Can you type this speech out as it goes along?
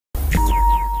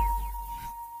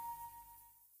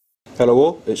Hello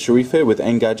all, it's Sharif here with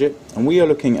Engadget, and we are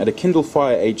looking at a Kindle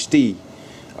Fire HD,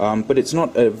 but it's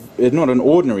not an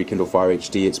ordinary Kindle Fire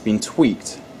HD. It's been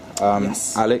tweaked,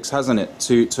 Yes. Alex, hasn't it,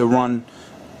 to run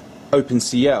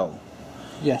OpenCL.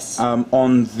 Yes.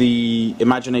 On the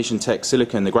Imagination Tech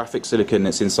silicon, the graphic silicon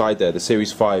that's inside there, the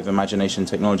Series 5 Imagination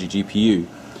Technology GPU.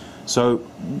 So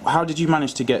how did you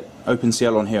manage to get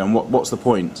OpenCL on here, and what's the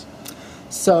point?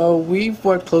 So we've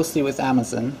worked closely with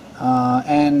Amazon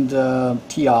and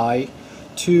TI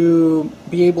to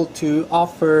be able to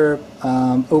offer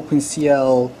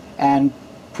OpenCL and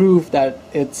prove that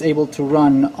it's able to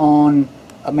run on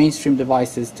mainstream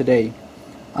devices today.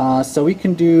 So we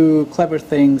can do clever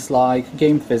things like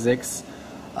game physics,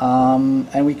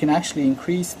 and we can actually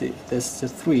increase this to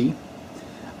 3.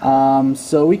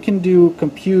 So we can do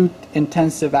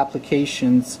compute-intensive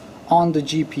applications on the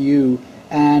GPU,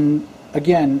 and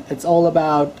again, it's all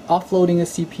about offloading a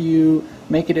CPU,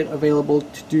 making it available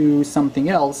to do something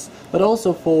else, but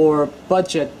also for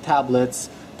budget tablets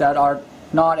that are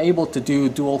not able to do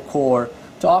dual core,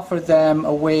 to offer them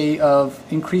a way of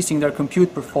increasing their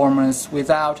compute performance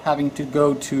without having to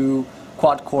go to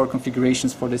quad-core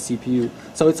configurations for the CPU.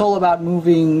 So it's all about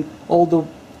moving all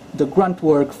the grunt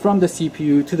work from the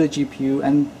CPU to the GPU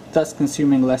and thus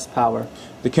consuming less power.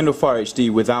 The Kindle Fire HD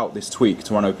without this tweak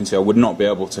to run OpenCL would not be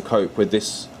able to cope with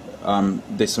this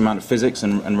this amount of physics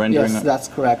and rendering. Yes, that's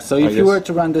correct. So if you were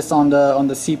to run this on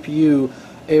the CPU,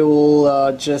 it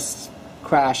will just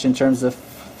crash in terms of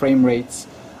frame rates.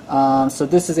 So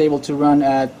this is able to run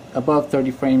at above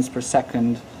 30 frames per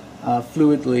second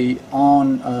fluidly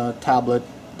on a tablet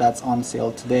that's on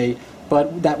sale today,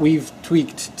 but that we've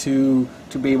tweaked to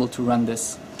be able to run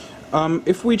this.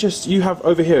 If we you have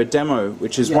over here a demo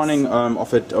which is running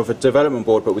off a development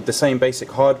board, but with the same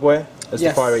basic hardware as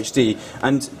the Fire HD,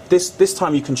 and this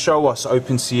time you can show us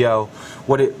OpenCL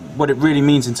what it really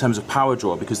means in terms of power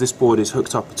draw, because this board is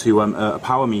hooked up to a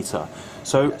power meter.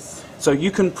 So so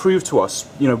you can prove to us,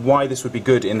 why this would be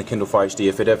good in the Kindle Fire HD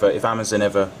if Amazon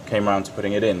ever came around to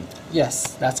putting it in.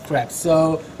 Yes, that's correct.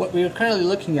 So what we're currently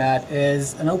looking at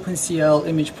is an OpenCL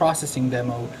image processing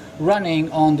demo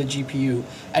running on the GPU.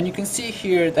 And you can see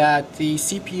here that the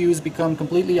CPU's become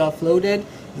completely offloaded.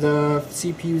 The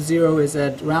CPU 0 is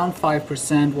at around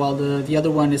 5%, while the other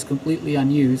one is completely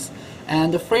unused.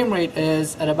 And the frame rate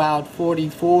is at about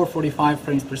 44-45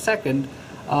 frames per second.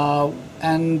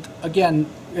 And again,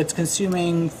 it's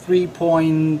consuming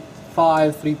 3.5,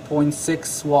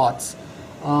 3.6 watts.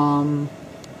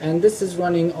 And this is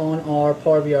running on our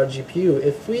PowerVR GPU.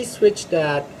 If we switch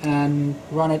that and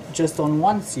run it just on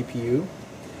one CPU,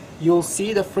 you'll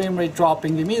see the frame rate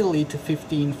dropping immediately to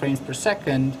 15 frames per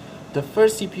second. The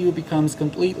first CPU becomes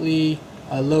completely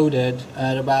loaded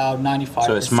at about 95%.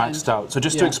 So it's maxed out. So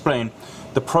just to explain,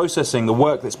 the processing, the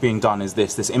work that's being done is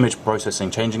this image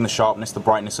processing, changing the sharpness, the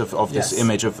brightness of this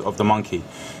image of the monkey.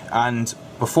 And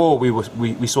before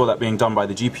we saw that being done by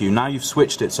the GPU. Now you've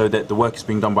switched it so that the work is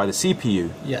being done by the CPU.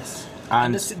 Yes.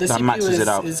 And the that CPU maxes it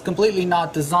out. is completely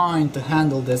not designed to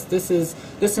handle this.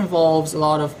 This involves a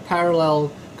lot of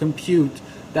parallel compute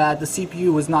that the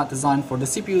CPU was not designed for. The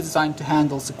CPU is designed to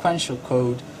handle sequential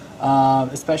code,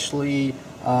 especially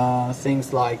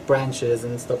things like branches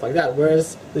and stuff like that,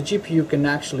 whereas the GPU can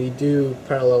actually do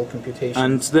parallel computation.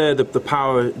 And there the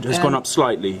power has gone up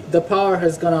slightly. The power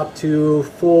has gone up to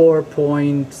 4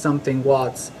 point something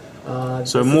watts.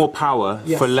 So more power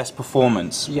for less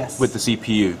performance with the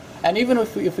CPU. And even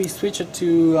if we switch it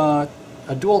to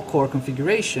a dual core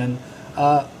configuration,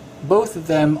 both of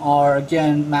them are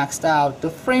again maxed out. The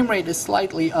frame rate is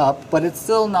slightly up, but it's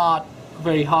still not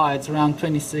very high. It's around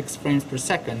 26 frames per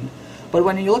second. But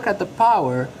when you look at the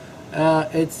power,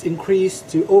 it's increased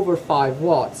to over 5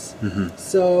 watts.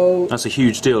 So that's a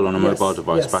huge deal on a mobile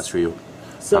device battery.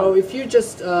 So if you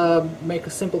just make a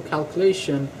simple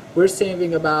calculation, we're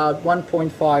saving about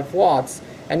 1.5 watts.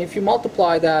 And if you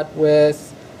multiply that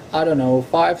with, I don't know,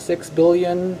 5-6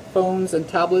 billion phones and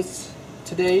tablets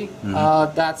today,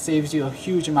 that saves you a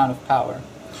huge amount of power.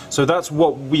 So that's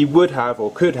what we would have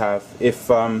or could have if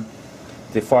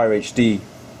the Fire HD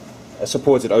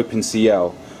supported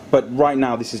OpenCL. But right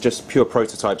now this is just pure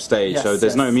prototype stage, so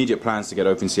there's no immediate plans to get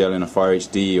OpenCL in a Fire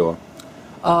HD or...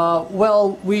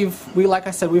 Well, like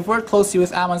I said, we've worked closely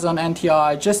with Amazon and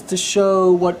TI just to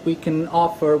show what we can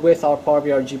offer with our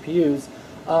PowerVR GPUs.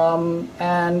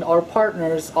 And our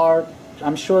partners are,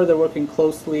 I'm sure they're working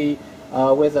closely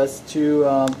with us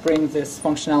to bring this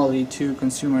functionality to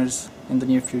consumers in the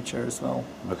near future as well.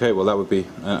 Okay, well that would be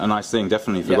a nice thing,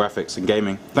 definitely, for graphics and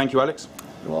gaming. Thank you, Alex.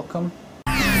 You're welcome.